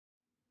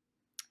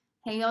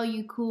Hey all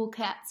you cool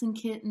cats and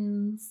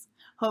kittens.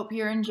 Hope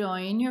you're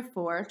enjoying your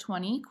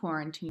 420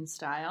 quarantine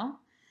style.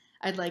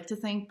 I'd like to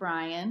thank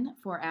Brian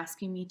for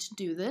asking me to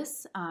do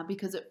this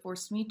because it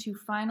forced me to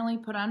finally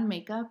put on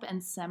makeup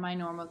and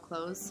semi-normal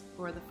clothes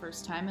for the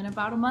first time in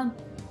about a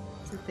month.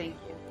 So thank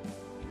you.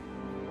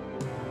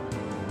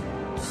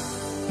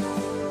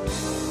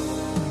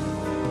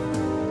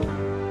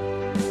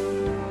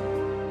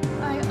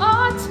 I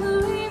ought to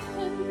leave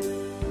him,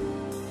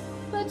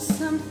 but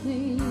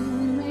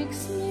something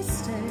makes me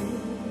stay.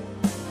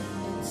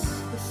 It's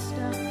the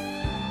stuff.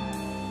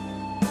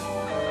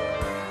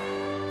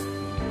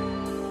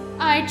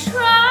 I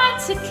tried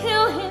to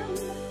kill him,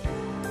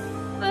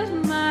 but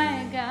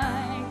my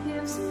guy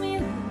gives me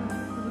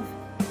love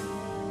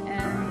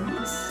and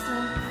the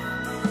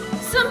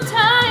stuff.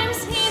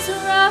 Sometimes he's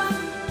rough,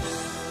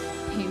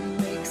 he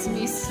makes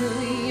me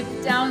sleep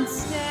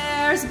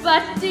downstairs,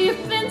 but deep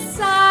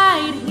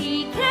inside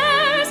he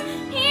cares.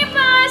 He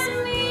buys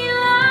me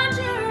lingerie.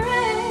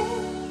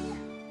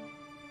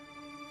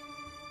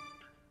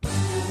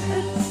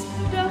 That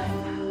stuff.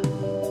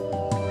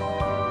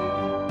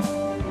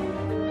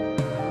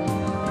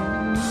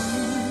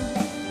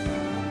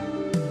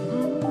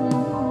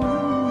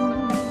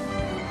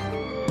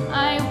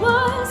 I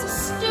was a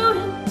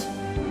student,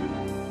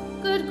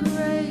 good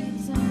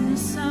grades and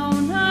so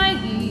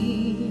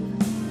naive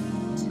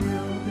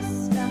till the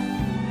stuff.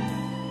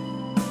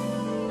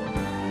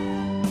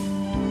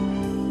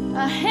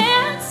 A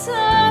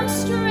handsome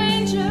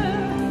stranger,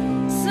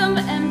 some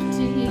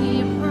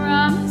empty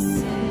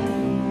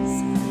promises,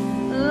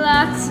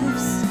 lots of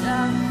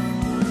stuff,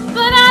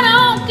 but I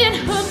don't get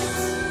hooked.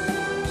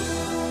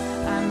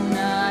 I'm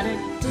not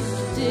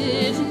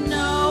addicted,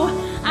 no,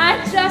 I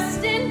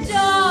just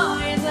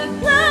enjoy the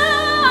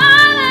glow. I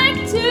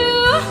like to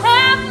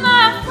have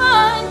my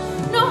fun,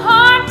 no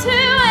harm to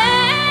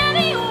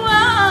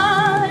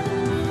anyone,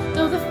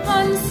 though the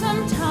fun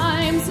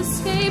sometimes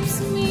escapes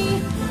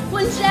me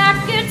when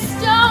Jack gets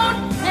stoned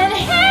and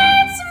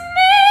hates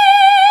me.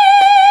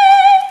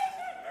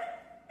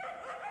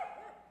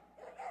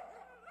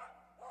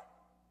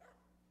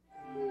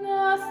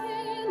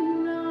 Nothing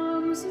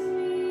numbs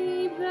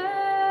me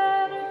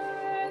better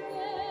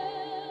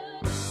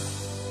than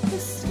the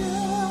stuff,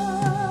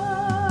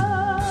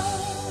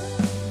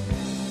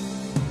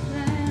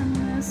 than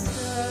the stuff.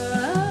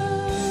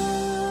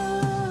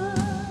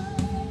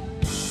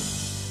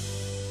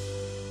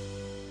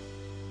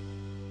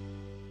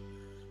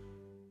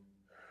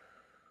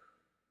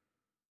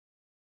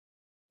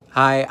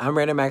 Hi, I'm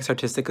Random Acts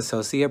Artistic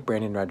Associate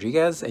Brandon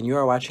Rodriguez, and you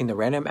are watching the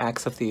Random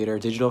Acts of Theater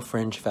Digital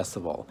Fringe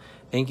Festival.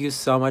 Thank you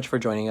so much for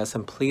joining us,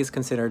 and please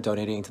consider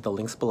donating to the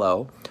links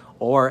below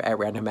or at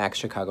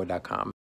randomactschicago.com.